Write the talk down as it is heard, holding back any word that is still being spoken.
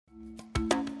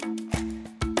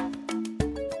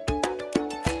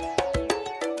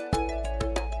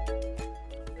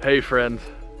Hey friends,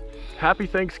 happy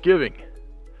Thanksgiving.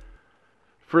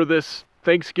 For this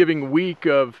Thanksgiving week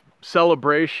of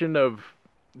celebration, of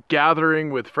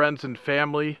gathering with friends and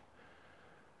family,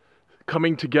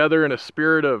 coming together in a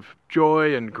spirit of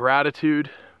joy and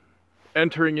gratitude,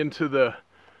 entering into the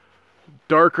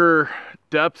darker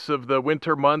depths of the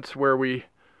winter months where we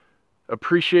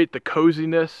appreciate the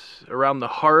coziness around the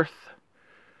hearth,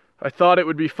 I thought it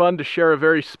would be fun to share a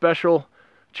very special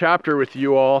chapter with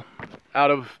you all out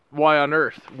of Why on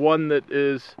Earth, one that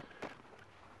is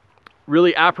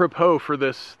really apropos for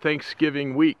this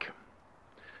Thanksgiving week,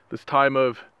 this time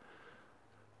of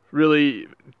really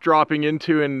dropping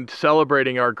into and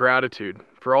celebrating our gratitude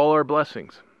for all our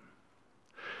blessings.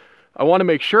 I want to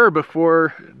make sure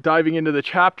before diving into the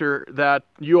chapter that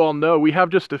you all know we have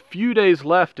just a few days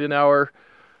left in our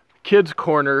Kids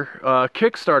Corner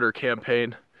Kickstarter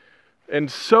campaign, and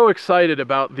so excited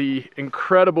about the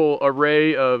incredible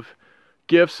array of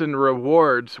gifts and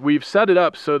rewards. We've set it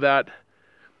up so that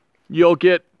you'll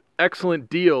get excellent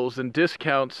deals and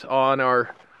discounts on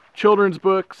our children's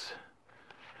books,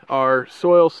 our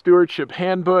soil stewardship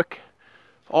handbook,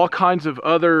 all kinds of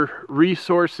other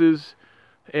resources,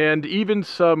 and even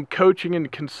some coaching and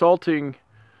consulting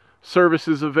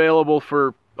services available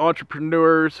for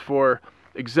entrepreneurs, for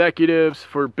executives,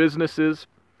 for businesses.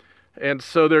 And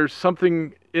so there's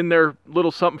something in there,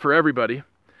 little something for everybody.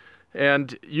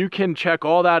 And you can check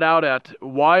all that out at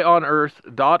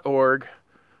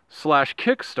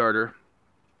whyonearth.org/Kickstarter.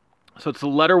 So it's the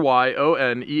letter Y,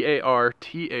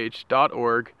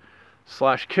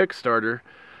 ONEARTH.org/Kickstarter.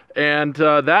 And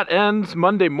that ends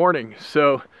Monday morning.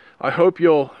 So I hope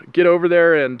you'll get over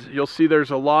there and you'll see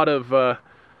there's a lot of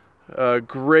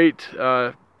great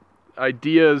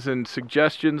ideas and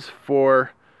suggestions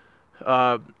for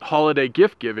holiday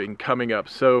gift giving coming up,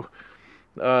 so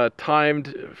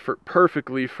timed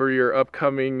perfectly for your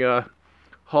upcoming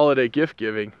holiday gift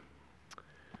giving.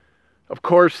 Of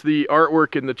course, the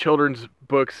artwork in the children's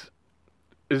books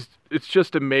it's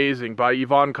just amazing by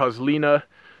Yvonne Kozlina.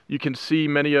 You can see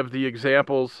many of the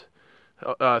examples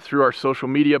through our social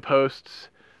media posts,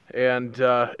 and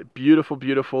beautiful,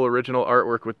 beautiful original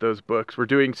artwork with those books. We're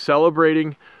doing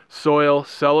celebrating soil,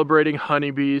 celebrating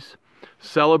honeybees,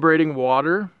 celebrating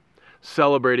water,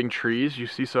 celebrating trees, you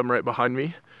see some right behind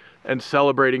me, and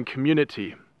celebrating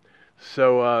community.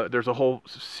 So there's a whole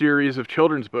series of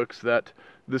children's books that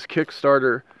this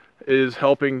Kickstarter is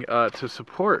helping to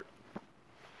support.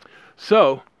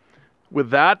 So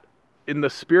with that, in the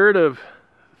spirit of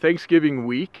Thanksgiving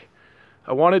week,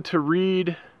 I wanted to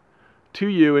read to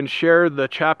you and share the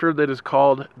chapter that is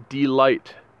called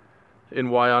Delight in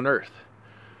Why on Earth.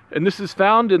 And this is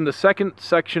found in the second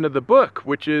section of the book,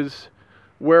 which is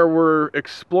where we're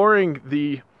exploring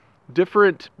the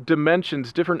different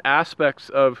dimensions, different aspects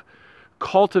of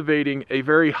cultivating a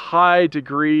very high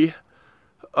degree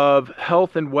of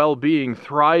health and well-being,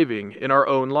 thriving in our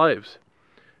own lives.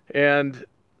 And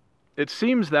it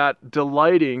seems that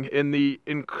delighting in the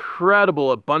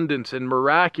incredible abundance and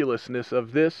miraculousness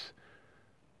of this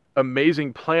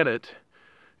amazing planet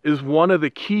is one of the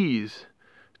keys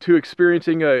to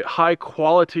experiencing a high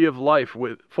quality of life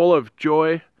full of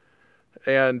joy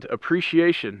and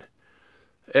appreciation.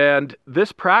 And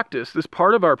this practice, this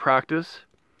part of our practice,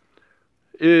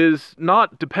 is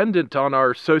not dependent on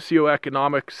our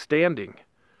socioeconomic standing.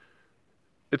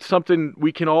 It's something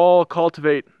we can all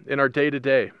cultivate in our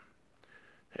day-to-day.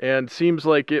 And seems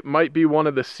like it might be one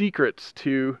of the secrets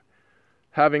to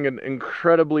having an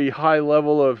incredibly high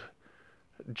level of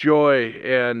joy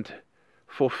and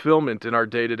fulfillment in our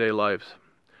day-to-day lives.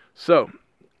 So,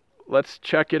 let's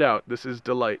check it out. This is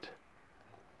Delight.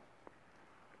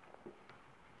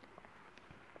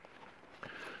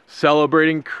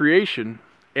 Celebrating creation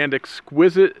and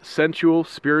exquisite sensual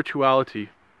spirituality.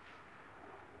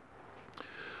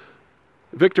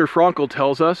 Viktor Frankl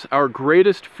tells us our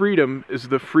greatest freedom is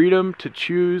the freedom to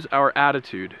choose our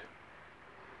attitude.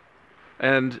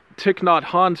 And Thich Nhat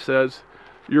Hanh says,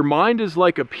 your mind is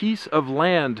like a piece of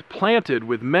land planted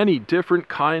with many different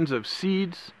kinds of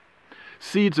seeds,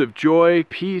 seeds of joy,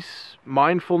 peace,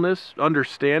 mindfulness,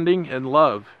 understanding, and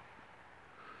love.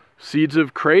 Seeds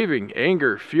of craving,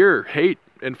 anger, fear, hate,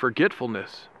 and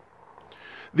forgetfulness.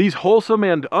 These wholesome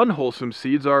and unwholesome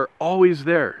seeds are always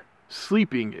there,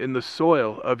 sleeping in the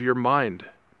soil of your mind.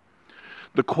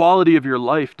 The quality of your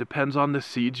life depends on the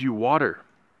seeds you water.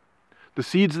 The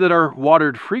seeds that are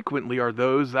watered frequently are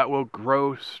those that will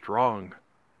grow strong.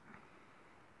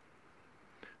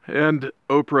 And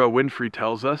Oprah Winfrey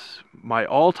tells us, my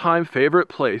all-time favorite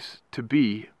place to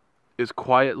be is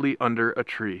quietly under a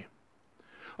tree.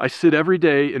 I sit every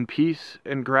day in peace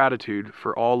and gratitude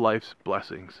for all life's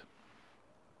blessings.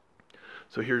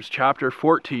 So here's chapter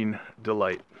 14,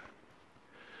 Delight.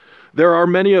 There are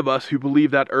many of us who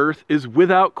believe that Earth is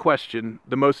without question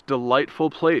the most delightful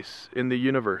place in the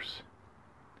universe.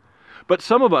 But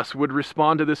some of us would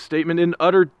respond to this statement in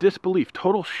utter disbelief,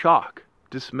 total shock,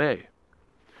 dismay.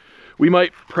 We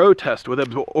might protest with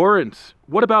abhorrence.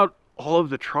 What about all of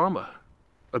the trauma,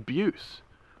 abuse,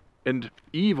 and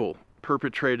evil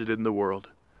perpetrated in the world?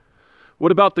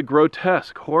 What about the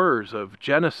grotesque horrors of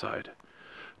genocide,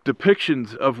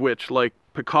 depictions of which, like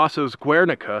Picasso's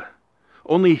Guernica,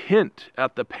 only hint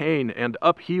at the pain and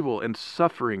upheaval and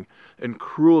suffering and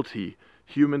cruelty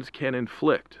humans can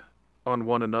inflict on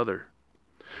one another?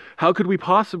 How could we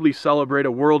possibly celebrate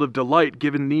a world of delight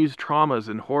given these traumas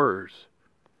and horrors?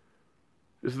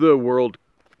 Is the world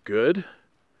good,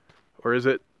 or is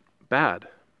it bad?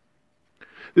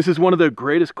 This is one of the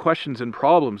greatest questions and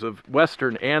problems of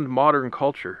Western and modern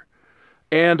culture,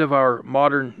 and of our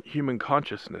modern human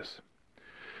consciousness.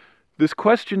 This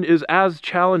question is as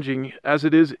challenging as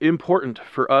it is important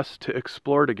for us to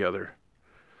explore together.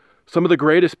 Some of the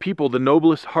greatest people, the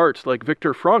noblest hearts like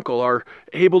Viktor Frankl, are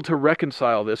able to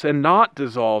reconcile this and not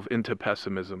dissolve into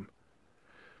pessimism,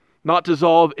 not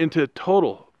dissolve into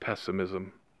total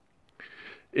pessimism.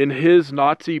 In his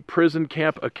Nazi prison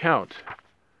camp account,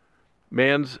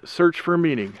 Man's Search for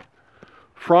Meaning,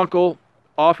 Frankl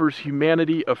offers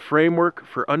humanity a framework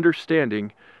for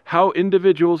understanding how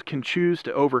individuals can choose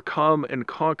to overcome and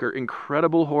conquer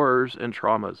incredible horrors and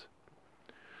traumas.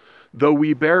 Though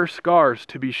we bear scars,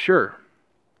 to be sure,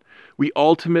 we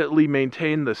ultimately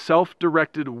maintain the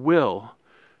self-directed will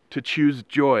to choose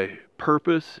joy,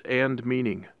 purpose, and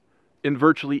meaning in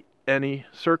virtually any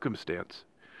circumstance.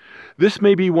 This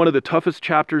may be one of the toughest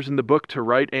chapters in the book to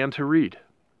write and to read.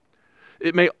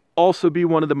 It may also be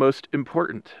one of the most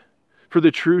important, for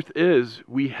the truth is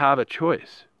we have a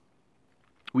choice.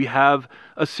 We have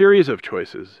a series of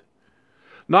choices,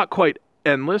 not quite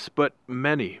endless, but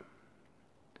many.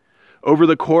 Over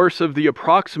the course of the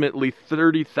approximately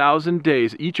 30,000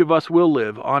 days each of us will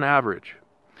live on average,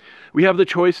 we have the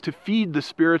choice to feed the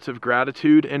spirits of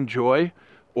gratitude and joy,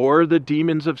 or the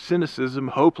demons of cynicism,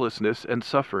 hopelessness, and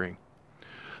suffering.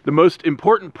 The most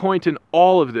important point in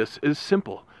all of this is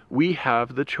simple. We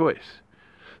have the choice.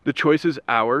 The choice is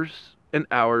ours and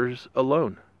ours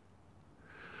alone.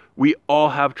 We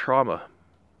all have trauma.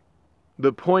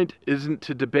 The point isn't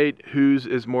to debate whose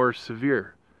is more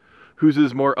severe, whose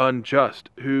is more unjust,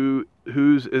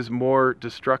 whose is more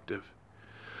destructive.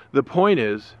 The point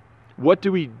is, what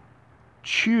do we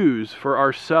choose for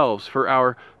ourselves, for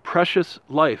our precious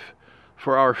life,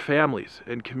 for our families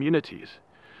and communities?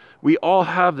 We all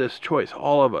have this choice,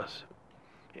 all of us.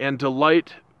 And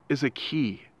delight is a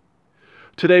key.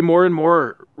 Today, more and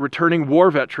more returning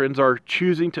war veterans are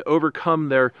choosing to overcome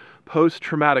their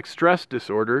post-traumatic stress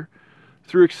disorder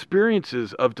through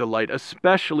experiences of delight,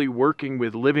 especially working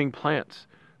with living plants,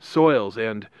 soils,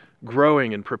 and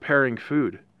growing and preparing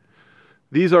food.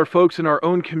 These are folks in our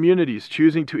own communities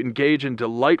choosing to engage in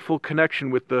delightful connection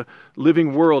with the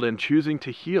living world and choosing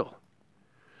to heal.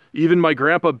 Even my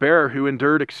Grandpa Bear, who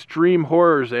endured extreme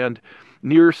horrors and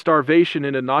near starvation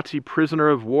in a Nazi prisoner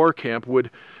of war camp, would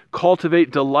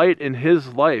cultivate delight in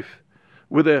his life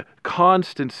with a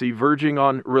constancy verging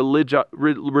on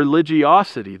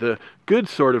religiosity, the good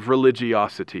sort of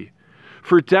religiosity.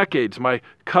 For decades, my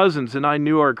cousins and I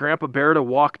knew our Grandpa Bear to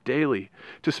walk daily,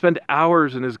 to spend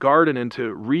hours in his garden, and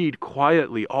to read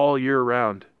quietly all year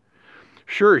round.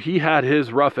 Sure, he had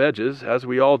his rough edges, as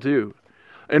we all do,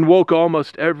 and woke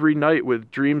almost every night with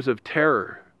dreams of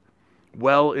terror,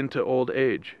 well into old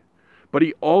age. But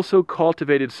he also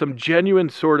cultivated some genuine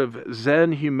sort of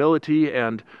Zen humility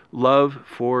and love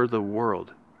for the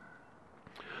world.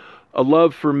 A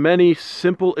love for many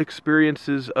simple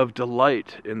experiences of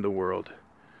delight in the world.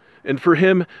 And for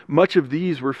him, much of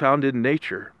these were found in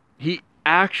nature. He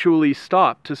actually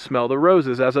stopped to smell the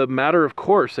roses as a matter of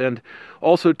course, and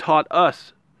also taught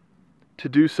us to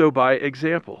do so by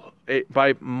example,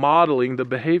 by modeling the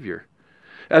behavior.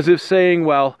 As if saying,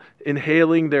 while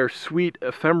inhaling their sweet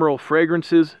ephemeral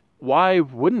fragrances, why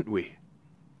wouldn't we?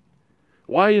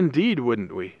 Why indeed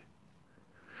wouldn't we?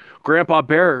 Grandpa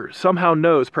Bear somehow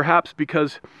knows, perhaps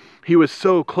because he was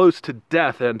so close to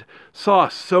death and saw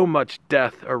so much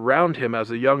death around him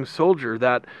as a young soldier,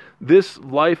 that this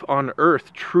life on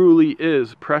earth truly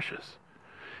is precious.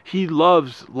 He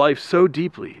loves life so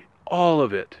deeply, all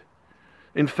of it.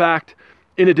 In fact,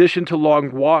 In addition to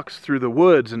long walks through the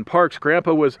woods and parks,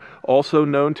 Grandpa was also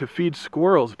known to feed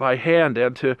squirrels by hand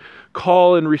and to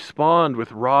call and respond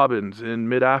with robins in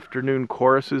mid-afternoon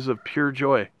choruses of pure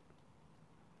joy.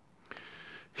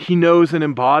 He knows and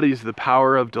embodies the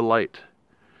power of delight.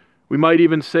 We might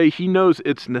even say he knows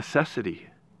its necessity.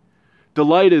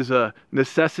 Delight is a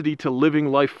necessity to living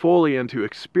life fully and to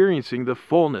experiencing the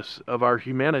fullness of our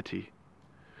humanity.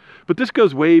 But this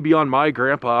goes way beyond my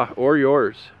grandpa or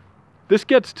yours. This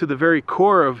gets to the very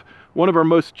core of one of our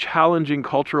most challenging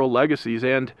cultural legacies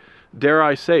and, dare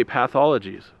I say,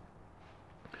 pathologies.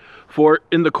 For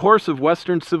in the course of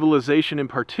Western civilization in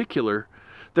particular,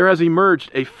 there has emerged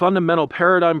a fundamental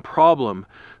paradigm problem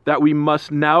that we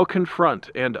must now confront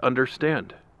and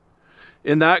understand.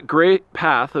 In that great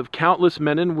path of countless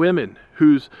men and women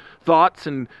whose thoughts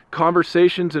and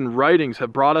conversations and writings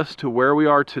have brought us to where we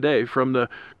are today, from the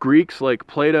Greeks like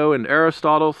Plato and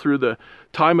Aristotle through the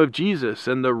time of Jesus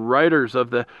and the writers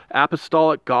of the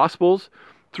apostolic gospels,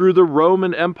 through the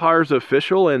Roman Empire's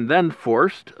official and then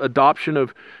forced adoption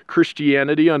of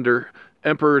Christianity under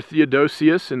Emperor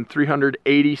Theodosius in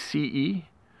 380 CE,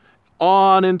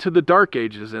 on into the Dark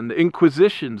Ages and the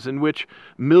Inquisitions, in which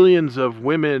millions of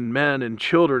women, men, and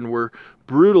children were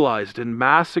brutalized and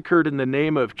massacred in the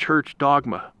name of church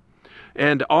dogma,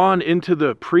 and on into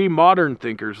the pre-modern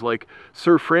thinkers like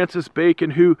Sir Francis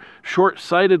Bacon, who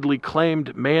short-sightedly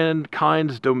claimed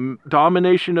mankind's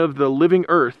domination of the living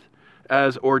earth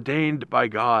as ordained by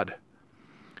God.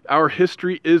 Our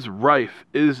history is rife,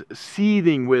 is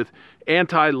seething with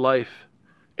anti-life,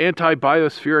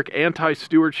 anti-biospheric,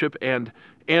 anti-stewardship, and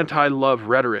anti-love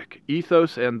rhetoric,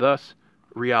 ethos, and thus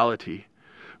reality.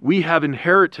 We have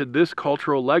inherited this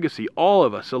cultural legacy, all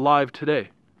of us alive today.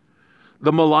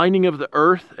 The maligning of the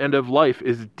earth and of life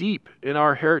is deep in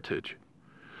our heritage.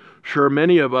 Sure,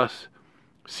 many of us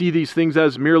see these things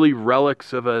as merely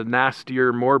relics of a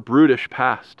nastier, more brutish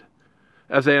past,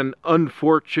 as an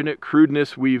unfortunate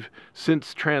crudeness we've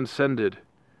since transcended.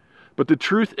 But the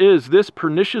truth is, this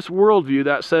pernicious worldview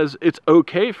that says it's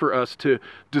okay for us to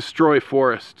destroy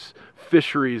forests,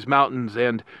 fisheries, mountains,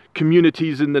 and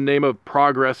communities in the name of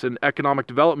progress and economic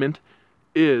development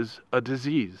is a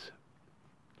disease,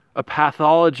 a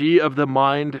pathology of the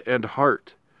mind and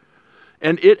heart.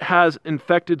 And it has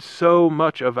infected so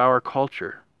much of our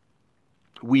culture.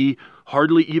 We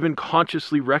hardly even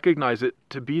consciously recognize it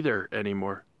to be there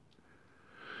anymore.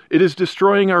 It is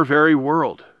destroying our very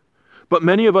world. But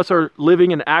many of us are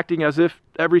living and acting as if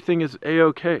everything is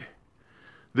A-okay.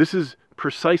 This is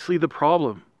precisely the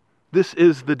problem. This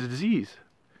is the disease.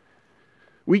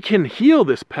 We can heal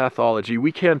this pathology.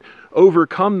 We can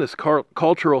overcome this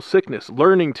cultural sickness.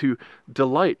 Learning to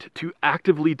delight, to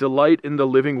actively delight in the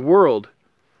living world,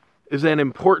 is an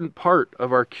important part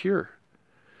of our cure.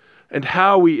 And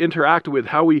how we interact with,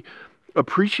 how we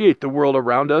appreciate the world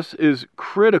around us is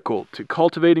critical to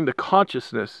cultivating the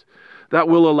consciousness that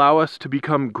will allow us to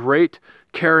become great,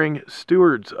 caring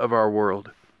stewards of our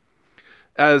world.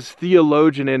 As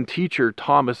theologian and teacher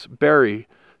Thomas Berry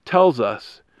tells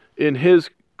us in his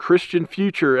Christian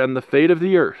Future and the Fate of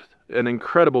the Earth, an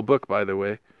incredible book, by the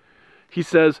way, he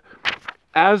says,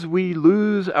 as we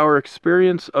lose our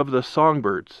experience of the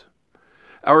songbirds,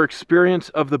 our experience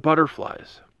of the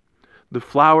butterflies, the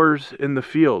flowers in the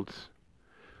fields,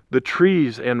 the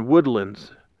trees and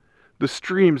woodlands, the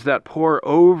streams that pour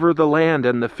over the land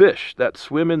and the fish that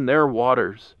swim in their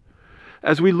waters.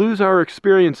 As we lose our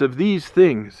experience of these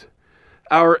things,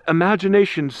 our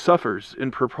imagination suffers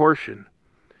in proportion,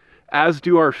 as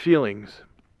do our feelings,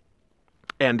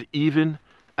 and even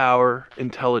our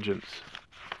intelligence.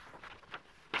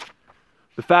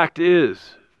 The fact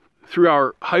is, through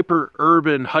our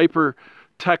hyper-urban,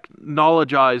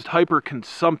 hyper-technologized,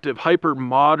 hyper-consumptive,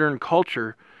 hyper-modern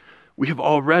culture, we have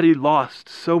already lost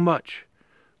so much,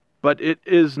 but it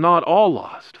is not all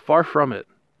lost, far from it.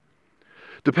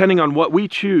 Depending on what we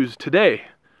choose today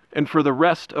and for the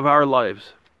rest of our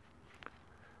lives,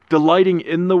 delighting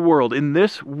in the world, in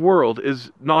this world,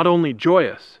 is not only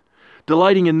joyous.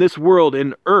 Delighting in this world,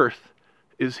 in earth,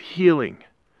 is healing.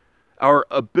 Our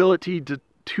ability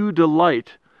to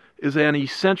delight is an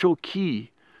essential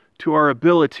key to our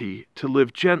ability to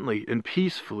live gently and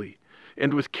peacefully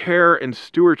and with care and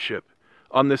stewardship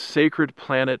on this sacred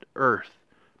planet Earth,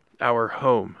 our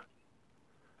home,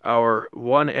 our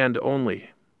one and only.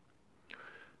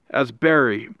 As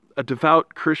Berry, a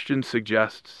devout Christian,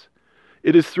 suggests,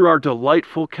 it is through our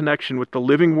delightful connection with the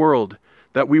living world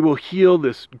that we will heal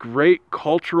this great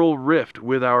cultural rift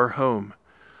with our home,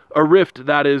 a rift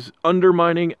that is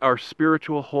undermining our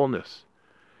spiritual wholeness.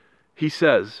 He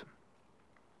says,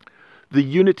 The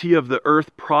unity of the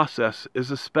earth process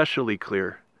is especially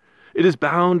clear. It is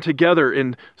bound together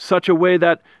in such a way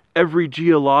that every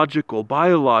geological,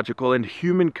 biological, and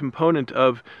human component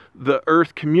of the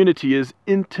earth community is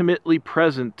intimately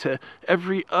present to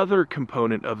every other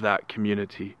component of that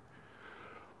community.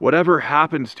 Whatever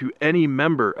happens to any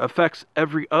member affects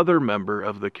every other member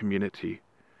of the community.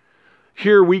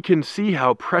 Here we can see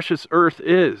how precious Earth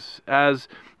is as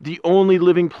the only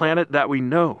living planet that we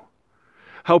know,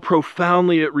 how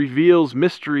profoundly it reveals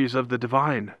mysteries of the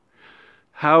divine,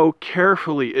 how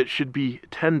carefully it should be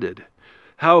tended,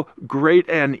 how great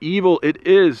and evil it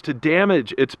is to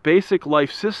damage its basic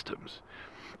life systems,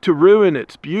 to ruin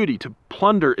its beauty, to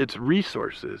plunder its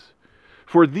resources.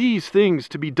 For these things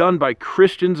to be done by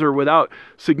Christians or without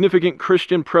significant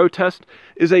Christian protest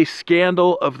is a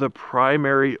scandal of the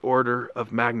primary order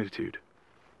of magnitude.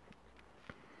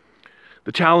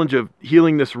 The challenge of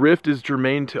healing this rift is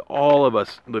germane to all of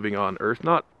us living on earth,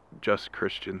 not just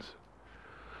Christians.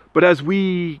 But as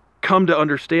we come to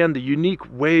understand the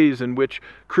unique ways in which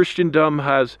Christendom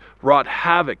has wrought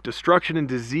havoc, destruction, and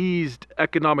diseased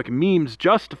economic memes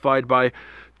justified by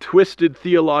twisted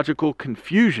theological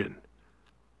confusion,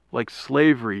 like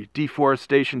slavery,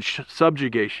 deforestation,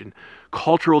 subjugation,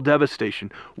 cultural devastation,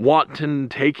 wanton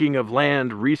taking of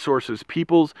land, resources,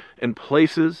 peoples, and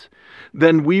places,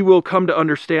 then we will come to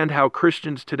understand how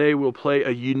Christians today will play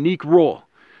a unique role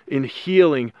in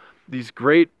healing these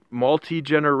great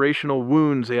multi-generational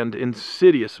wounds and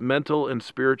insidious mental and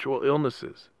spiritual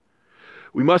illnesses.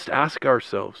 We must ask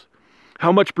ourselves,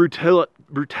 how much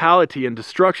brutality and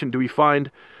destruction do we find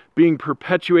being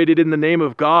perpetuated in the name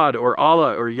of God or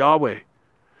Allah or Yahweh?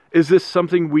 Is this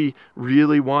something we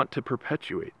really want to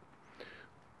perpetuate?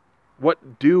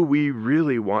 What do we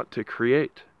really want to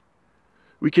create?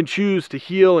 We can choose to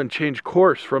heal and change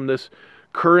course from this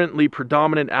currently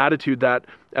predominant attitude that,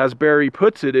 as Barry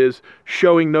puts it, is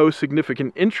showing no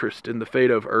significant interest in the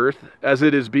fate of Earth as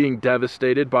it is being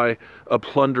devastated by a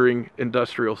plundering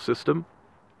industrial system.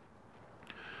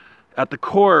 At the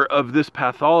core of this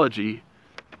pathology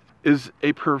is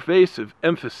a pervasive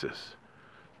emphasis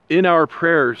in our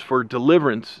prayers for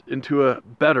deliverance into a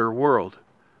better world.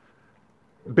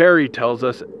 Barry tells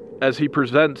us, as he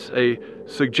presents a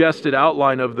suggested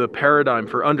outline of the paradigm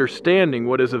for understanding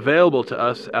what is available to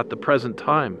us at the present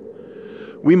time,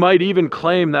 we might even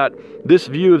claim that this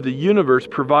view of the universe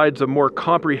provides a more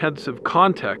comprehensive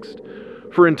context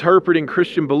for interpreting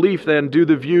Christian belief than do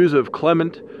the views of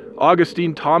Clement,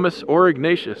 Augustine, Thomas, or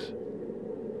Ignatius.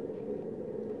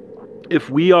 If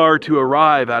we are to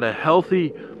arrive at a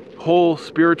healthy, whole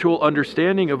spiritual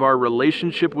understanding of our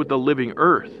relationship with the living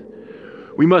earth,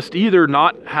 we must either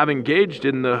not have engaged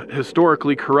in the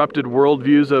historically corrupted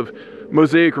worldviews of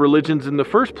Mosaic religions in the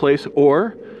first place,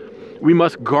 or we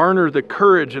must garner the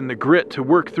courage and the grit to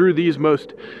work through these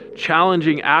most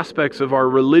challenging aspects of our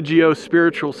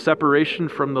religio-spiritual separation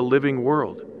from the living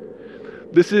world.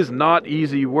 This is not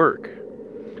easy work,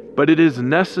 but it is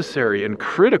necessary and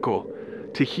critical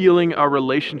to healing our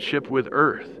relationship with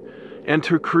Earth and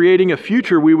to creating a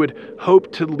future we would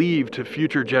hope to leave to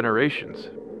future generations.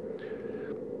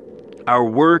 Our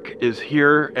work is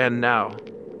here and now,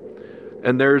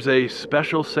 and there's a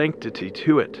special sanctity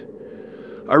to it.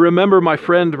 I remember my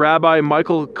friend Rabbi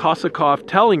Michael Kosakov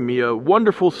telling me a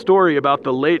wonderful story about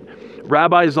the late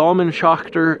Rabbi Zalman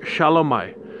Schachter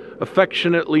Shalomai,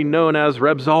 affectionately known as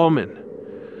Reb Zalman.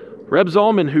 Reb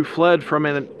Zalman, who fled from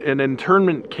an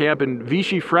internment camp in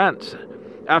Vichy, France,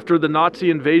 after the Nazi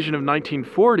invasion of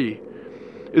 1940,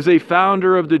 is a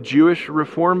founder of the Jewish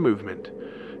Reform movement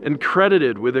and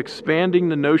credited with expanding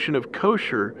the notion of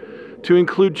kosher to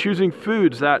include choosing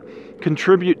foods that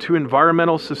contribute to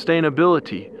environmental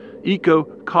sustainability,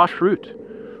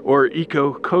 eco-kashrut, or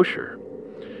eco-kosher.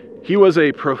 He was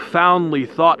a profoundly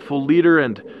thoughtful leader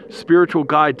and spiritual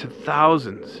guide to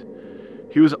thousands.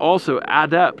 He was also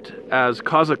adept, as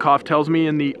Kosakov tells me,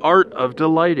 in the art of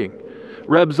delighting.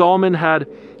 Reb Zalman had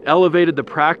elevated the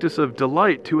practice of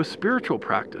delight to a spiritual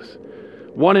practice,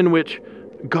 one in which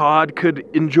God could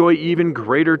enjoy even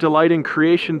greater delight in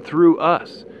creation through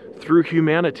us, through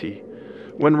humanity.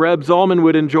 When Reb Zalman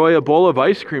would enjoy a bowl of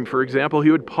ice cream, for example, he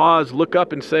would pause, look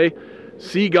up, and say,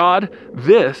 "See, God,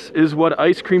 this is what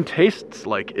ice cream tastes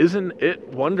like. Isn't it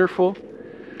wonderful?"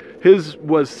 His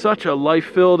was such a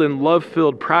life-filled and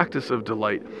love-filled practice of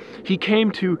delight. He came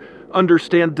to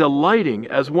understand delighting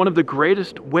as one of the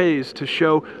greatest ways to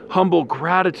show humble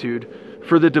gratitude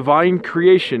for the divine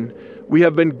creation we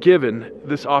have been given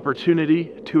this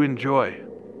opportunity to enjoy.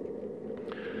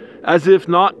 As if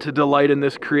not to delight in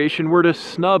this creation were to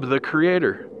snub the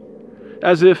Creator.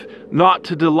 As if not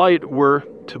to delight were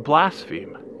to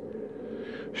blaspheme.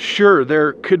 Sure,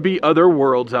 there could be other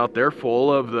worlds out there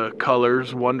full of the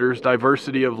colors, wonders,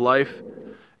 diversity of life,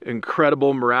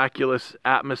 incredible, miraculous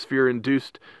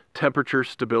atmosphere-induced temperature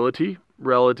stability,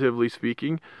 relatively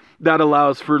speaking, that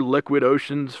allows for liquid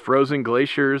oceans, frozen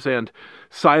glaciers, and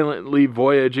silently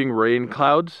voyaging rain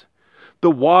clouds.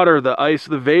 The water, the ice,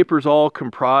 the vapors all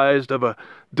comprised of a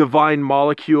divine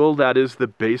molecule that is the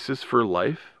basis for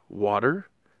life, water.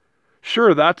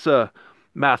 Sure, that's a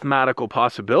mathematical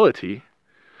possibility,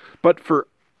 but for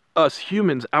us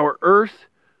humans, our Earth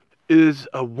is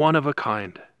a one of a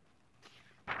kind.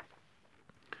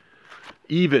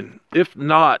 Even if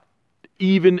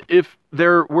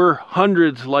there were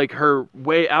hundreds like her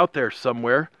way out there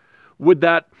somewhere, would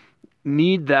that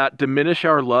diminish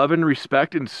our love and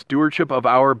respect and stewardship of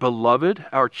our beloved,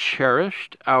 our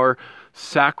cherished, our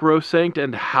sacrosanct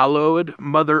and hallowed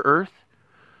Mother Earth?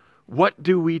 What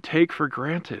do we take for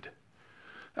granted?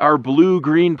 Our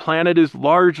blue-green planet is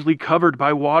largely covered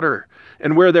by water,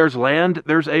 and where there's land,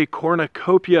 there's a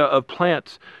cornucopia of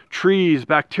plants, trees,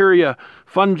 bacteria,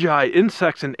 fungi,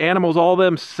 insects, and animals, all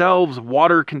themselves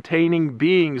water-containing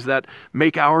beings that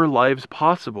make our lives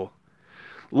possible.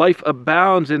 Life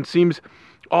abounds and seems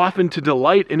often to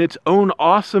delight in its own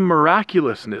awesome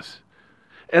miraculousness.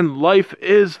 And life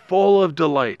is full of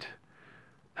delight.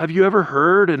 Have you ever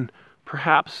heard and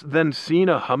perhaps then seen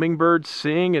a hummingbird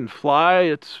sing and fly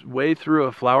its way through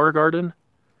a flower garden?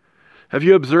 Have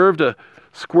you observed a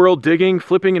squirrel digging,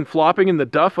 flipping and flopping in the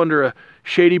duff under a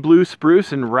shady blue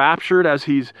spruce, enraptured as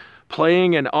he's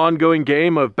playing an ongoing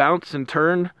game of bounce and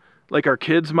turn like our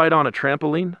kids might on a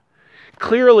trampoline?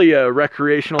 Clearly a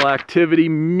recreational activity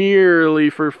merely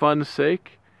for fun's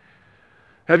sake.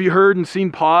 Have you heard and seen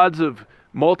pods of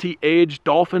multi-age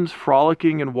dolphins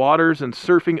frolicking in waters and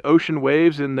surfing ocean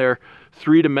waves in their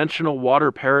three-dimensional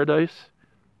water paradise?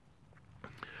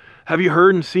 Have you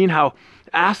heard and seen how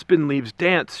aspen leaves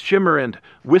dance, shimmer, and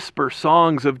whisper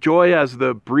songs of joy as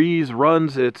the breeze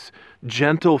runs its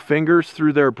gentle fingers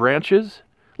through their branches,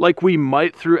 like we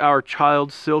might through our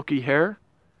child's silky hair?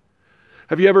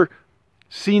 Have you ever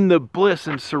seen the bliss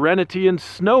and serenity in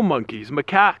snow monkeys,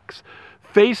 macaques'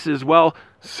 faces while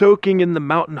soaking in the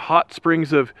mountain hot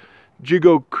springs of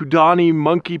Jigokudani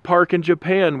Monkey Park in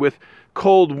Japan, with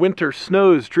cold winter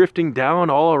snows drifting down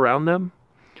all around them?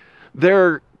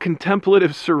 Their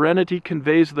contemplative serenity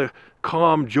conveys the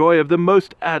calm joy of the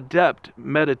most adept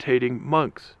meditating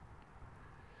monks.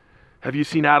 Have you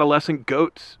seen adolescent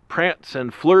goats prance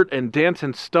and flirt and dance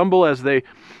and stumble as they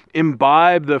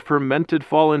imbibe the fermented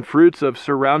fallen fruits of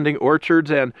surrounding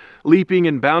orchards, and leaping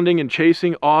and bounding and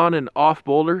chasing on and off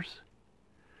boulders?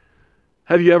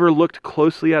 Have you ever looked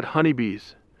closely at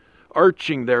honeybees,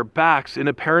 arching their backs in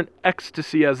apparent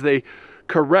ecstasy as they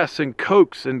caress and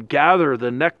coax and gather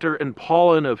the nectar and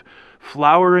pollen of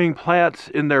flowering plants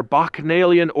in their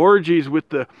bacchanalian orgies with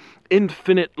the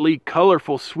infinitely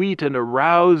colorful, sweet, and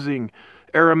arousing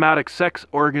aromatic sex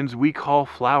organs we call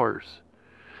flowers,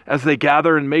 as they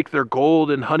gather and make their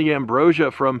gold and honey ambrosia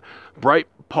from bright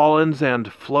pollens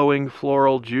and flowing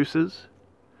floral juices?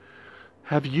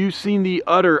 Have you seen the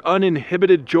utter,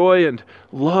 uninhibited joy and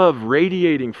love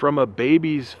radiating from a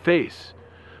baby's face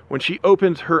when she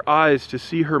opens her eyes to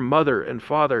see her mother and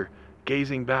father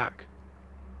gazing back?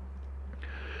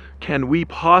 Can we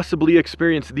possibly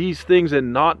experience these things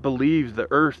and not believe the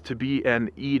earth to be an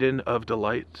Eden of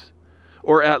delights,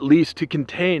 or at least to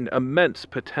contain immense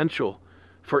potential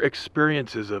for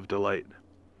experiences of delight?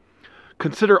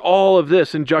 Consider all of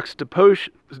this in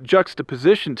juxtaposition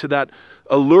to that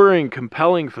alluring,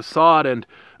 compelling facade and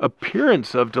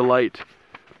appearance of delight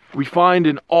we find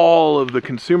in all of the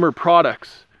consumer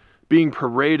products being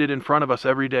paraded in front of us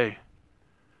every day.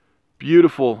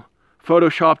 Beautiful,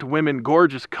 photoshopped women,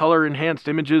 gorgeous color-enhanced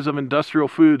images of industrial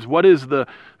foods. What is the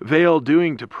veil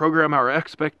doing to program our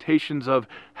expectations of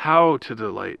how to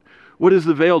delight? What is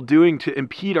the veil doing to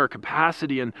impede our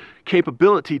capacity and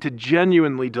capability to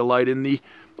genuinely delight in the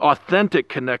authentic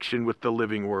connection with the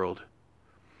living world?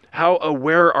 How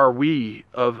aware are we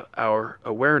of our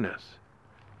awareness?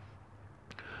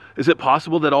 Is it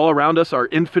possible that all around us are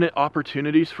infinite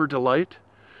opportunities for delight?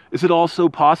 Is it also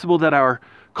possible that our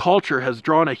culture has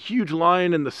drawn a huge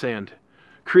line in the sand,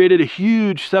 created a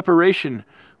huge separation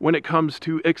when it comes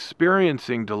to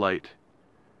experiencing delight?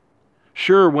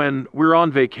 Sure, when we're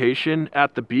on vacation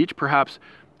at the beach, perhaps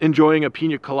enjoying a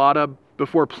pina colada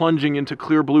before plunging into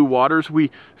clear blue waters,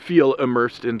 we feel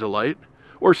immersed in delight.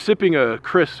 Or sipping a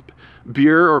crisp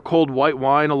beer or cold white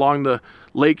wine along the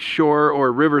lake shore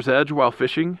or river's edge while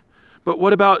fishing. But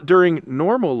what about during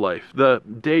normal life, the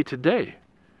day-to-day?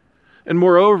 And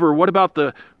moreover, what about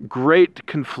the great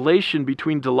conflation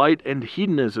between delight and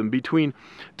hedonism, between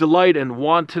delight and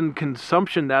wanton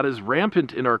consumption that is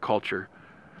rampant in our culture?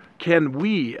 Can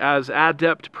we, as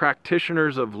adept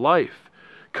practitioners of life,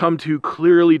 come to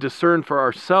clearly discern for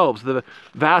ourselves the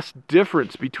vast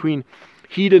difference between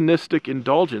hedonistic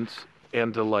indulgence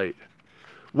and delight?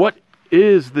 What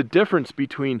is the difference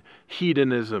between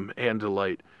hedonism and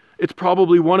delight? It's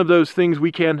probably one of those things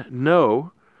we can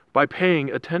know by paying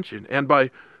attention and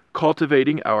by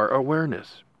cultivating our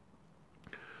awareness.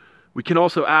 We can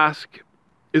also ask,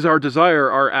 is our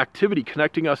desire, our activity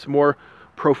connecting us more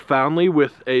profoundly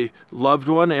with a loved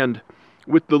one and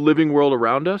with the living world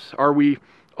around us? Are we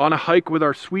on a hike with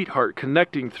our sweetheart,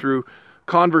 connecting through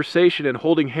conversation and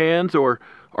holding hands, or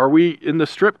are we in the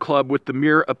strip club with the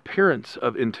mere appearance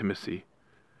of intimacy?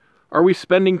 Are we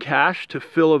spending cash to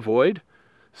fill a void,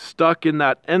 stuck in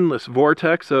that endless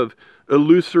vortex of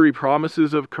illusory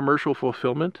promises of commercial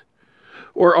fulfillment?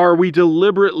 Or are we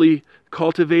deliberately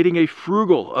cultivating a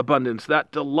frugal abundance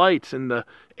that delights in the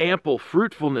ample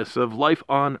fruitfulness of life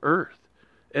on earth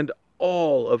and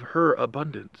all of her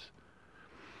abundance?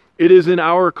 It is in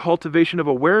our cultivation of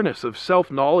awareness, of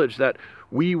self-knowledge, that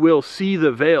we will see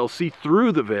the veil, see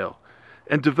through the veil,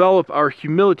 and develop our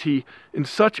humility in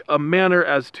such a manner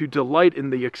as to delight in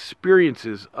the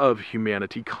experiences of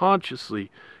humanity,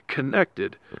 consciously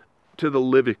connected to the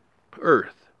living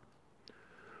earth.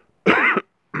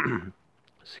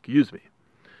 Excuse me.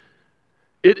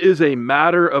 It is a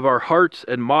matter of our hearts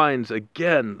and minds.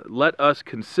 Again, let us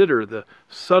consider the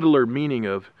subtler meaning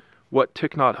of what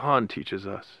Thich Nhat Hanh teaches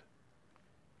us.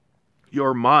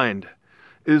 Your mind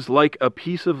is like a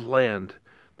piece of land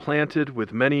planted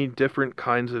with many different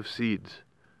kinds of seeds.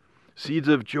 Seeds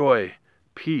of joy,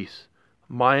 peace,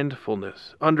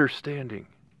 mindfulness, understanding,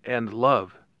 and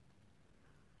love.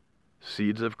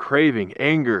 Seeds of craving,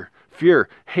 anger, fear,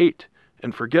 hate,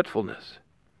 and forgetfulness.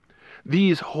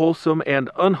 These wholesome and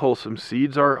unwholesome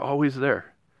seeds are always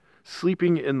there,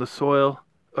 sleeping in the soil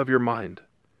of your mind.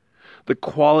 The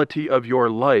quality of your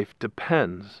life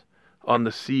depends on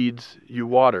the seeds you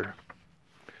water.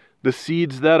 The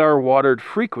seeds that are watered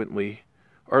frequently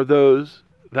are those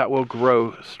that will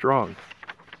grow strong.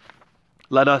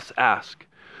 Let us ask,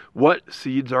 what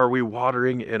seeds are we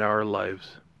watering in our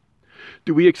lives?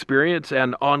 Do we experience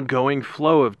an ongoing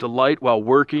flow of delight while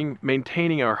working,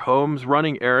 maintaining our homes,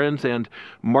 running errands, and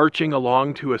marching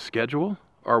along to a schedule?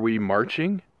 Are we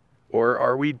marching, or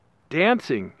are we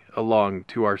dancing along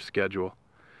to our schedule?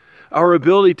 Our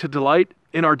ability to delight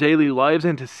in our daily lives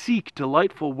and to seek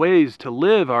delightful ways to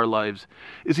live our lives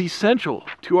is essential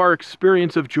to our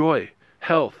experience of joy,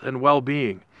 health, and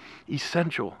well-being.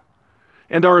 Essential.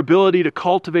 And our ability to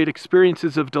cultivate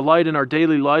experiences of delight in our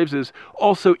daily lives is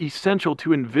also essential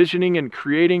to envisioning and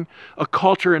creating a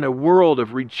culture and a world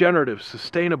of regenerative,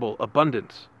 sustainable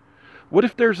abundance. What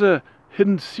if there's a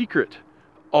hidden secret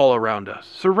all around us,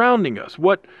 surrounding us?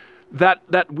 What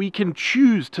that we can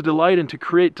choose to delight and to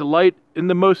create delight in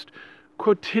the most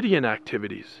quotidian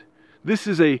activities. This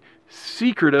is a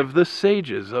secret of the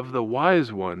sages, of the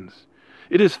wise ones.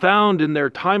 It is found in their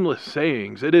timeless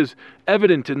sayings. It is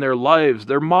evident in their lives,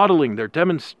 their modeling, their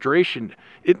demonstration.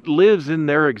 It lives in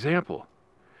their example.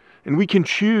 And we can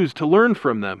choose to learn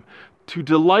from them, to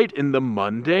delight in the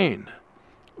mundane,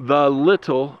 the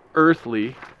little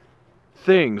earthly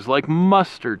things like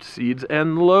mustard seeds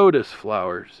and lotus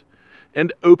flowers,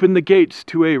 and open the gates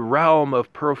to a realm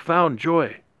of profound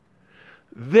joy.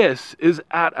 This is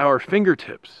at our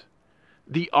fingertips.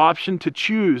 The option to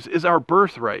choose is our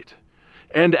birthright.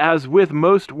 And as with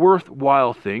most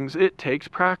worthwhile things, it takes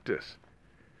practice.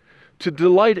 To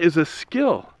delight is a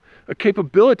skill, a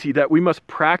capability that we must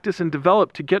practice and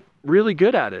develop to get really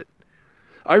good at it.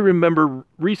 I remember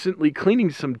recently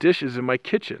cleaning some dishes in my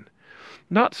kitchen.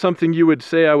 Not something you would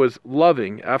say I was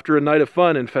loving after a night of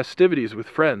fun and festivities with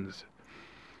friends.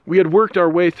 We had worked our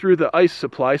way through the ice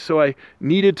supply, so I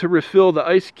needed to refill the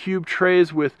ice cube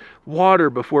trays with water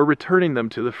before returning them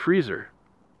to the freezer.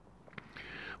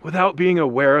 Without being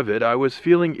aware of it, I was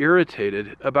feeling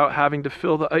irritated about having to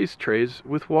fill the ice trays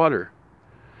with water,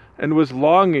 and was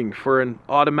longing for an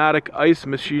automatic ice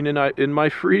machine in my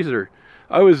freezer.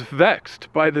 I was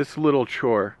vexed by this little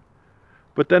chore.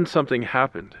 But then something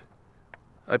happened.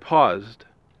 I paused.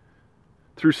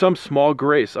 Through some small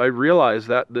grace, I realized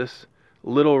that this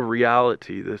little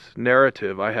reality, this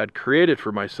narrative I had created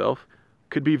for myself,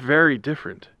 could be very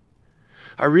different.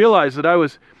 I realized that I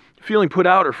was feeling put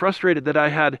out or frustrated that I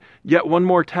had yet one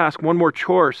more task, one more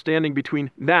chore standing between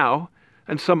now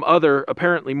and some other,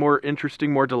 apparently more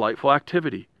interesting, more delightful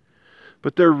activity.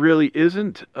 But there really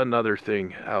isn't another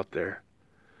thing out there.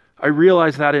 I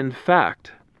realized that, in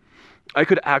fact, I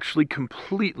could actually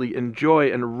completely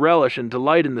enjoy and relish and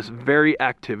delight in this very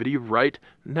activity right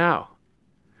now.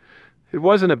 It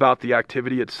wasn't about the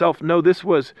activity itself. No, this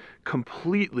was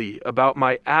completely about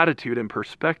my attitude and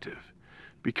perspective.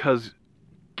 Because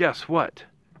guess what?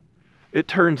 It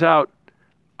turns out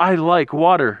I like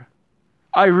water.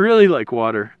 I really like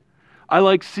water. I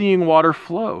like seeing water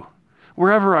flow.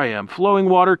 Wherever I am, flowing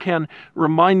water can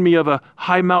remind me of a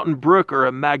high mountain brook or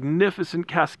a magnificent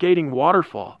cascading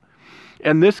waterfall.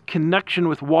 And this connection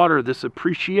with water, this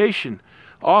appreciation,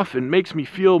 often makes me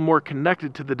feel more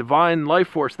connected to the divine life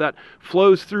force that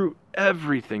flows through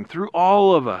everything, through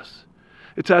all of us.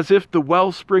 It's as if the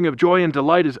wellspring of joy and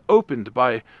delight is opened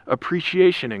by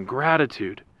appreciation and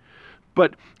gratitude.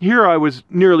 But here I was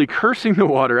nearly cursing the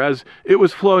water as it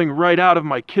was flowing right out of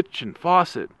my kitchen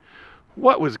faucet.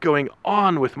 What was going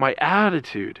on with my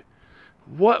attitude?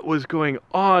 What was going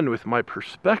on with my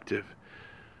perspective?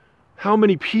 How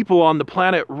many people on the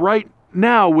planet right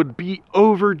now would be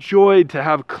overjoyed to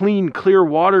have clean, clear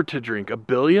water to drink? 1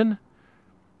 billion?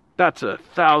 That's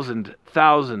 1,000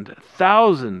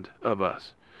 of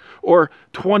us. Or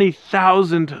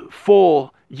 20,000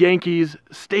 full Yankees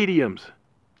stadiums,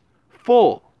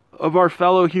 full of our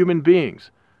fellow human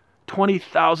beings.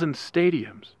 20,000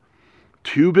 stadiums.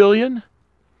 2 billion?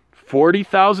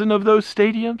 40,000 of those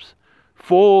stadiums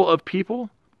full of people?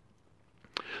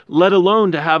 Let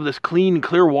alone to have this clean,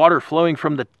 clear water flowing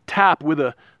from the tap with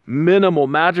a minimal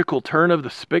magical turn of the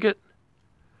spigot.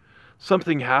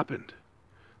 Something happened.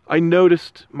 I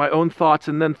noticed my own thoughts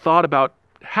and then thought about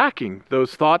hacking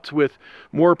those thoughts with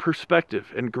more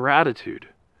perspective and gratitude.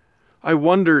 I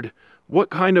wondered, what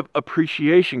kind of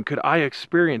appreciation could I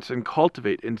experience and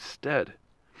cultivate instead?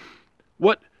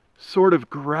 What sort of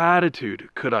gratitude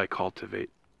could I cultivate?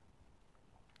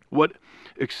 What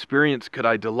experience could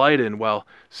I delight in while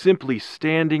simply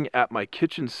standing at my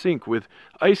kitchen sink with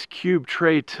ice cube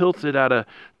tray tilted at a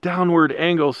downward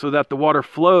angle so that the water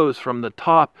flows from the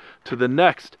top to the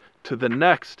next,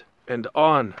 and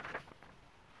on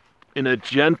in a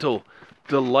gentle,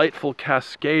 delightful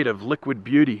cascade of liquid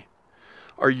beauty?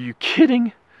 Are you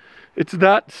kidding? It's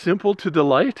that simple to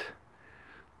delight?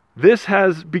 This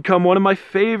has become one of my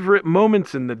favorite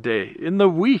moments in the day, in the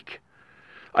week.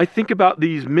 I think about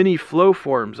these mini flow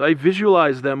forms. I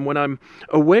visualize them when I'm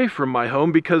away from my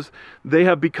home because they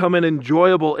have become an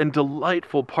enjoyable and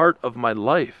delightful part of my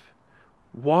life.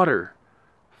 Water,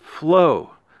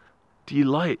 flow,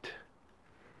 delight,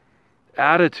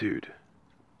 attitude,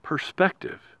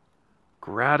 perspective,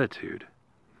 gratitude.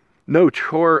 No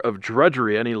chore of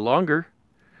drudgery any longer.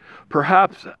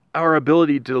 Perhaps our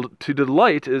ability to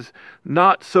delight is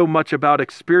not so much about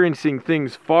experiencing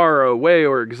things far away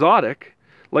or exotic,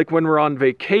 like when we're on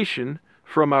vacation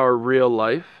from our real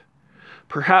life.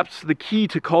 Perhaps the key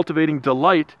to cultivating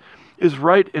delight is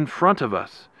right in front of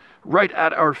us, right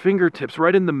at our fingertips,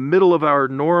 right in the middle of our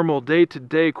normal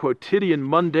day-to-day, quotidian,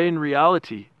 mundane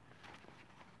reality.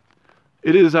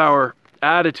 It is our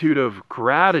attitude of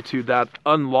gratitude that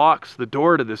unlocks the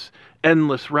door to this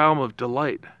endless realm of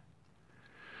delight.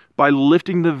 By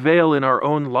lifting the veil in our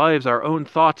own lives, our own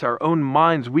thoughts, our own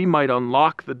minds, we might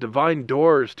unlock the divine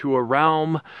doors to a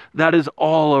realm that is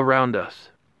all around us.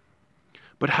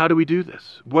 But how do we do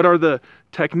this? What are the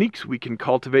techniques we can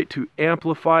cultivate to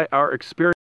amplify our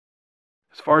experience?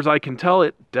 As far as I can tell,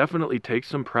 it definitely takes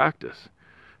some practice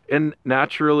and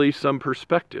naturally some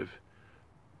perspective.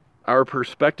 Our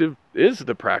perspective is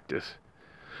the practice.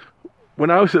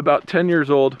 When I was about 10 years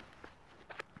old,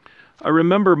 I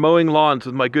remember mowing lawns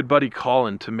with my good buddy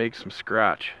Colin to make some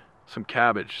scratch, some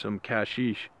cabbage, some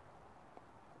casheesh.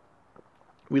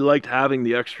 We liked having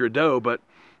the extra dough, but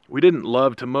we didn't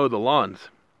love to mow the lawns.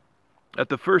 At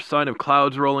the first sign of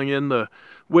clouds rolling in, the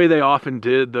way they often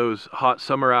did those hot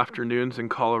summer afternoons in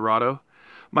Colorado,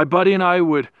 my buddy and I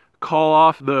would call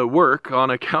off the work on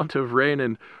account of rain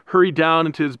and hurry down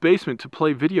into his basement to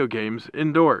play video games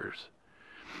indoors.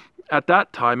 At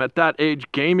that time, at that age,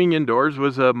 gaming indoors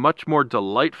was a much more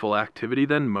delightful activity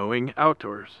than mowing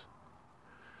outdoors.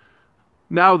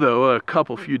 Now, though,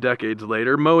 a few decades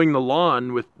later, mowing the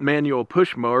lawn with manual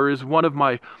push mower is one of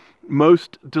my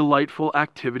most delightful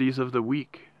activities of the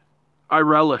week. I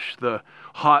relish the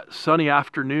hot, sunny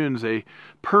afternoons, a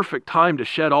perfect time to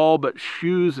shed all but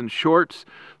shoes and shorts,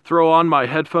 throw on my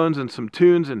headphones and some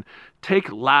tunes, and take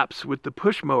laps with the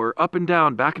push mower up and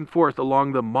down, back and forth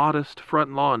along the modest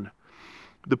front lawn.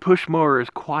 The push mower is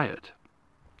quiet.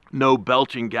 No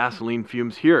belching gasoline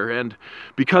fumes here, and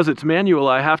because it's manual,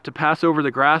 I have to pass over the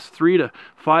grass 3 to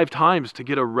 5 times to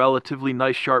get a relatively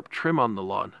nice sharp trim on the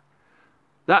lawn.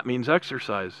 That means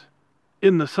exercise.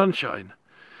 In the sunshine.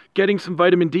 getting some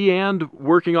vitamin D and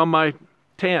working on my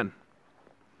tan.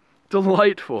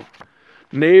 Delightful.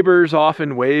 Neighbors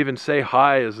often wave and say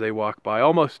hi as they walk by.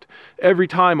 Almost every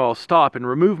time I'll stop and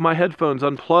remove my headphones,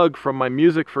 unplug from my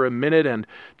music for a minute, and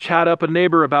chat up a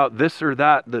neighbor about this or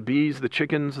that, the bees, the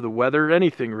chickens, the weather,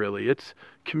 anything really. It's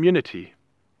community.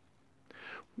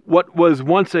 What was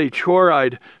once a chore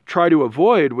I'd try to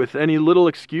avoid with any little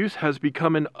excuse has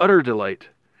become an utter delight.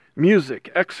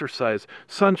 Music, exercise,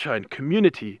 sunshine,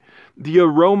 community, the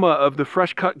aroma of the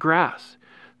fresh-cut grass,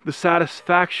 the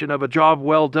satisfaction of a job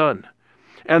well done,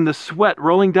 and the sweat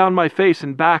rolling down my face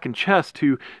and back and chest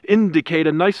to indicate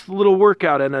a nice little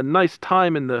workout and a nice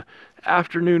time in the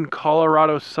afternoon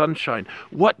Colorado sunshine.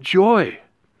 What joy!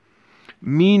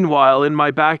 Meanwhile, in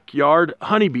my backyard,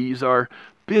 honeybees are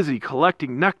busy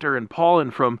collecting nectar and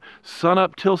pollen from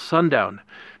sunup till sundown.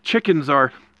 Chickens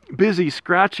are busy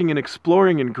scratching and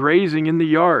exploring and grazing in the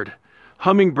yard.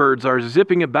 Hummingbirds are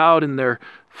zipping about in their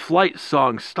flight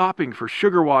song, stopping for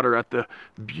sugar water at the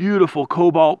beautiful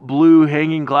cobalt blue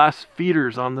hanging glass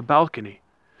feeders on the balcony.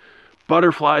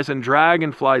 Butterflies and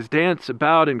dragonflies dance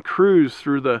about and cruise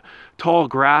through the tall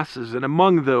grasses and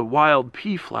among the wild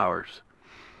pea flowers.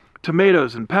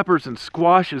 Tomatoes and peppers and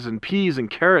squashes and peas and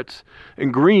carrots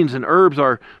and greens and herbs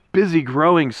are busy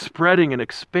growing, spreading, and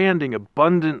expanding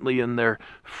abundantly in their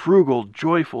frugal,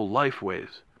 joyful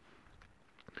lifeways.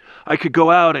 I could go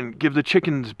out and give the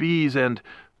chickens, bees, and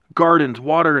gardens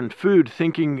water and food,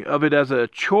 thinking of it as a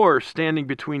chore standing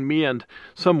between me and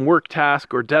some work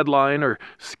task or deadline or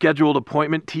scheduled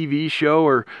appointment, TV show,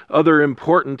 or other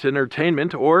important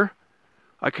entertainment. Or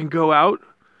I can go out,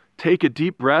 take a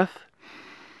deep breath,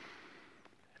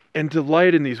 and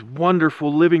delight in these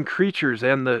wonderful living creatures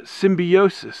and the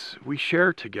symbiosis we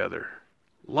share together.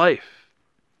 Life.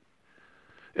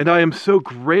 And I am so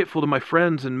grateful to my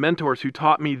friends and mentors who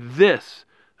taught me this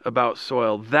about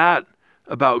soil, that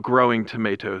about growing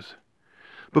tomatoes.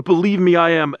 But believe me,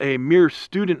 I am a mere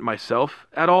student myself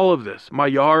at all of this. My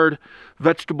yard,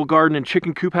 vegetable garden, and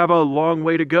chicken coop have a long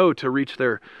way to go to reach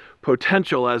their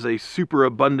potential as a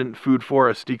superabundant food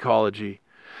forest ecology.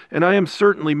 And I am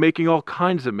certainly making all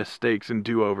kinds of mistakes and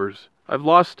do-overs. I've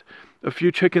lost a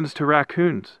few chickens to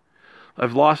raccoons.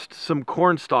 I've lost some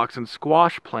corn stalks and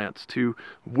squash plants to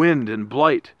wind and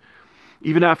blight.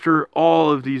 Even after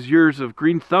all of these years of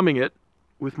green thumbing it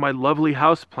with my lovely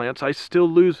house plants, I still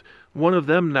lose one of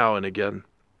them now and again.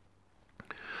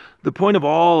 The point of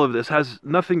all of this has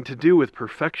nothing to do with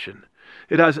perfection.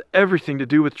 It has everything to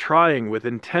do with trying, with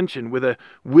intention, with a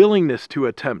willingness to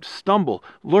attempt, stumble,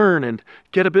 learn, and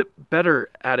get a bit better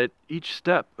at it each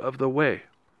step of the way.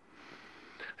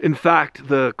 In fact,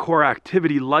 the core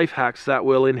activity life hacks that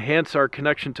will enhance our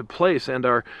connection to place and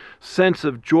our sense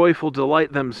of joyful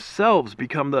delight themselves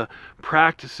become the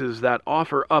practices that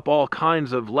offer up all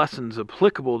kinds of lessons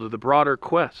applicable to the broader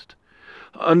quest.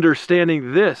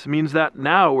 Understanding this means that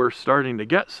now we're starting to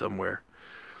get somewhere.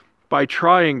 By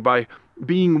trying, by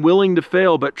being willing to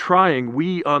fail, but trying,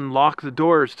 we unlock the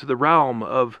doors to the realm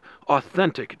of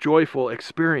authentic, joyful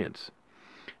experience.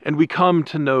 And we come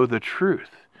to know the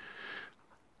truth.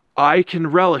 I can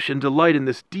relish and delight in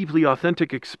this deeply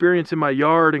authentic experience in my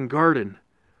yard and garden.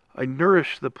 I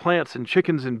nourish the plants and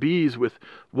chickens and bees with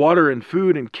water and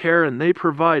food and care, and they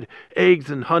provide eggs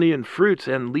and honey and fruits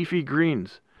and leafy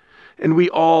greens. And we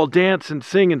all dance and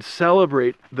sing and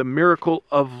celebrate the miracle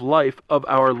of life, of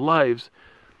our lives,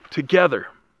 together.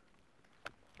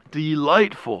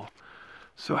 Delightful.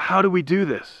 So how do we do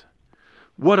this?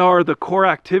 What are the core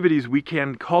activities we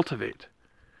can cultivate?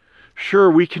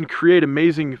 Sure, we can create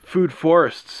amazing food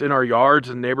forests in our yards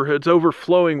and neighborhoods,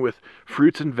 overflowing with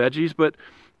fruits and veggies, but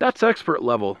that's expert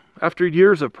level after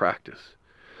years of practice.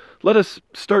 Let us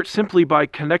start simply by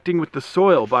connecting with the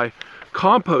soil, by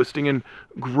composting and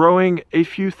growing a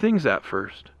few things at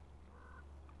first.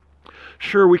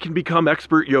 Sure, we can become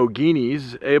expert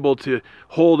yoginis, able to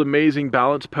hold amazing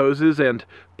balance poses and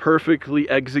perfectly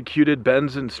executed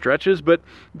bends and stretches, but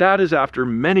that is after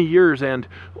many years and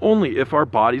only if our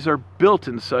bodies are built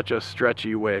in such a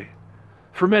stretchy way.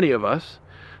 For many of us,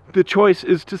 the choice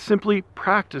is to simply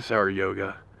practice our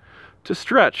yoga, to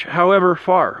stretch however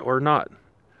far or not,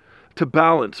 to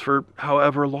balance for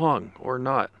however long or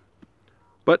not,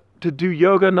 but to do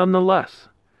yoga nonetheless.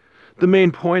 The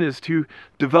main point is to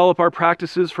develop our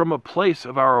practices from a place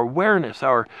of our awareness,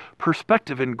 our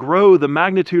perspective, and grow the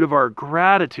magnitude of our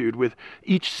gratitude with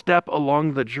each step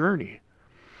along the journey.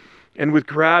 And with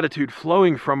gratitude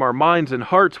flowing from our minds and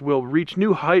hearts, we'll reach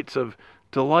new heights of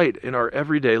delight in our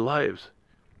everyday lives.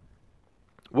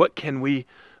 What can we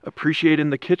appreciate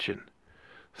in the kitchen,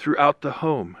 throughout the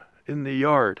home, in the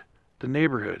yard, the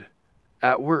neighborhood,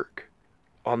 at work,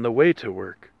 on the way to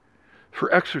work,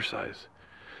 for exercise,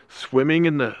 swimming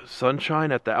in the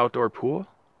sunshine at the outdoor pool,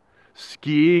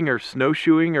 skiing or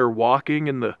snowshoeing or walking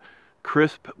in the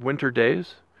crisp winter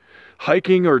days,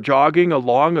 hiking or jogging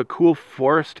along a cool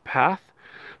forest path,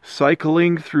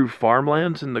 cycling through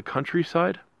farmlands in the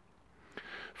countryside.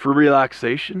 For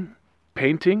relaxation,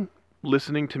 painting,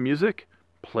 listening to music,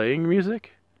 playing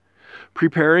music,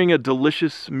 preparing a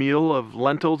delicious meal of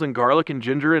lentils and garlic and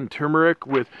ginger and turmeric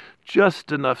with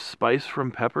just enough spice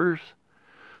from peppers.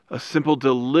 A simple,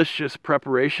 delicious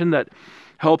preparation that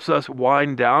helps us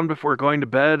wind down before going to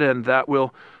bed and that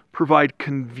will provide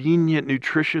convenient,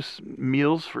 nutritious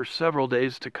meals for several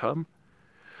days to come.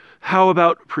 How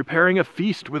about preparing a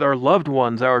feast with our loved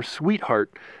ones, our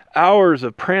sweetheart, hours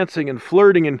of prancing and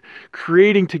flirting and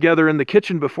creating together in the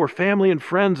kitchen before family and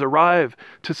friends arrive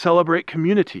to celebrate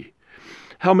community?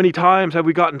 How many times have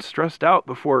we gotten stressed out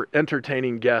before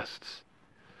entertaining guests?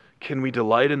 Can we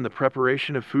delight in the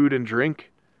preparation of food and drink?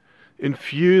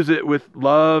 Infuse it with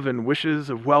love and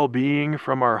wishes of well-being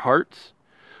from our hearts,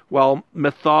 while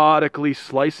methodically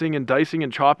slicing and dicing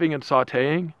and chopping and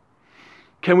sautéing?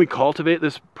 Can we cultivate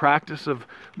this practice of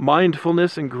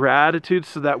mindfulness and gratitude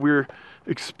so that we're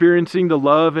experiencing the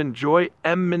love and joy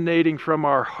emanating from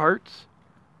our hearts?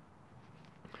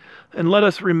 And let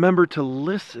us remember to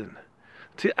listen,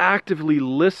 to actively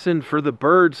listen for the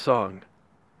bird song.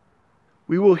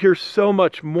 We will hear so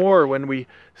much more when we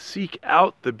seek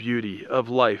out the beauty of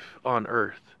life on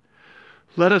earth.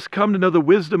 Let us come to know the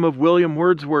wisdom of William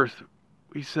Wordsworth.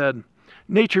 He said,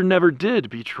 "Nature never did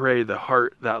betray the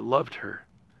heart that loved her."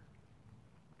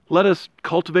 Let us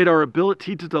cultivate our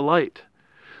ability to delight,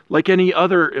 like any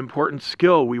other important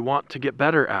skill we want to get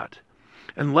better at.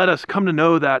 And let us come to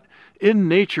know that in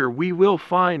nature we will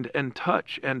find and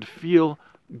touch and feel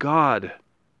God,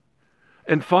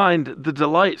 and find the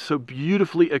delight so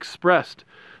beautifully expressed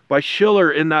by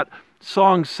Schiller in that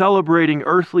song celebrating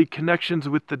earthly connections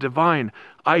with the divine,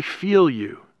 "I Feel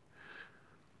You."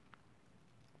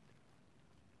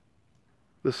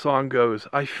 The song goes,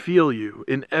 "I feel you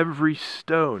in every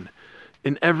stone,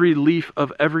 in every leaf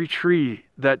of every tree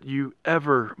that you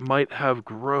ever might have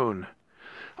grown.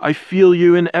 I feel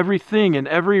you in everything, in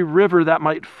every river that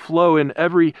might flow, in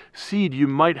every seed you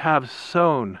might have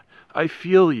sown. I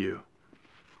feel you.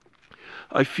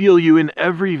 I feel you in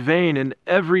every vein, in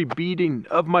every beating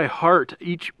of my heart,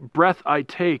 each breath I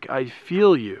take, I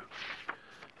feel you.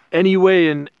 Anyway,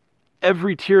 in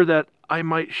every tear that I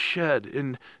might shed,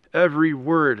 in every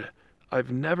word I've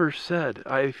never said,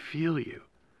 I feel you.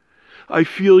 I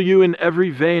feel you in every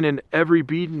vein, in every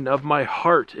beating of my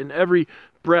heart, in every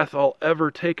breath I'll ever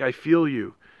take, I feel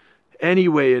you.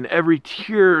 Anyway, in every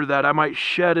tear that I might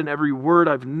shed, in every word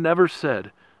I've never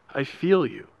said, I feel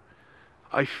you.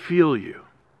 I feel you."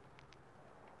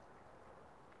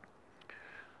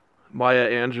 Maya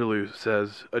Angelou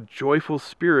says, "A joyful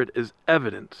spirit is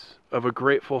evidence of a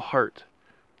grateful heart."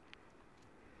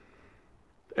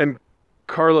 And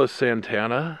Carlos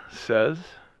Santana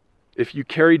says, "If you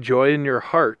carry joy in your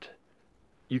heart,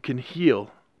 you can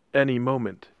heal any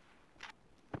moment."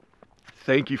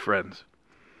 Thank you, friends.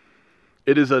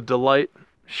 It is a delight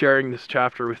sharing this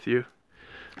chapter with you.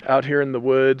 Out here in the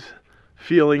woods,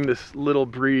 feeling this little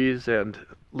breeze and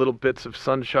little bits of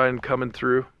sunshine coming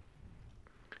through,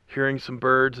 hearing some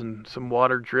birds and some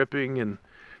water dripping, and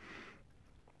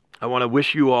I want to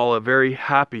wish you all a very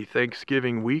happy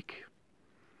Thanksgiving week.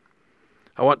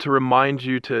 I want to remind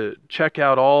you to check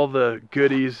out all the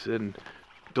goodies and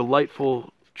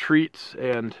delightful treats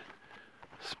and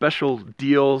special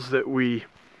deals that we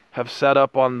have set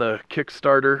up on the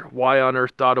Kickstarter.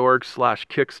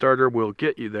 whyonearth.org/Kickstarter will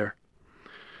get you there.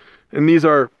 And these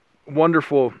are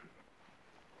wonderful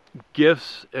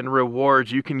gifts and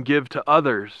rewards you can give to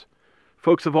others,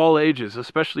 folks of all ages,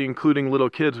 especially including little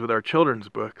kids with our children's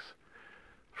books,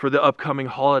 for the upcoming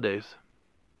holidays.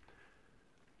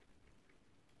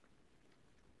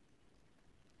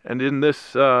 And in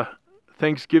this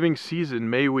Thanksgiving season,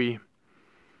 may we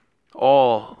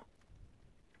all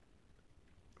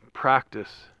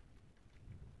practice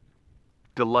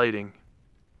delighting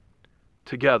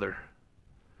together.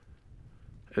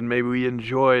 And may we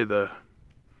enjoy the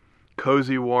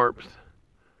cozy warmth,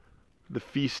 the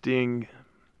feasting,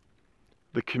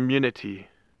 the community,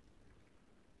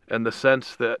 and the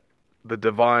sense that the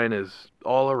divine is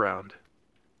all around.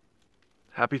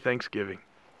 Happy Thanksgiving.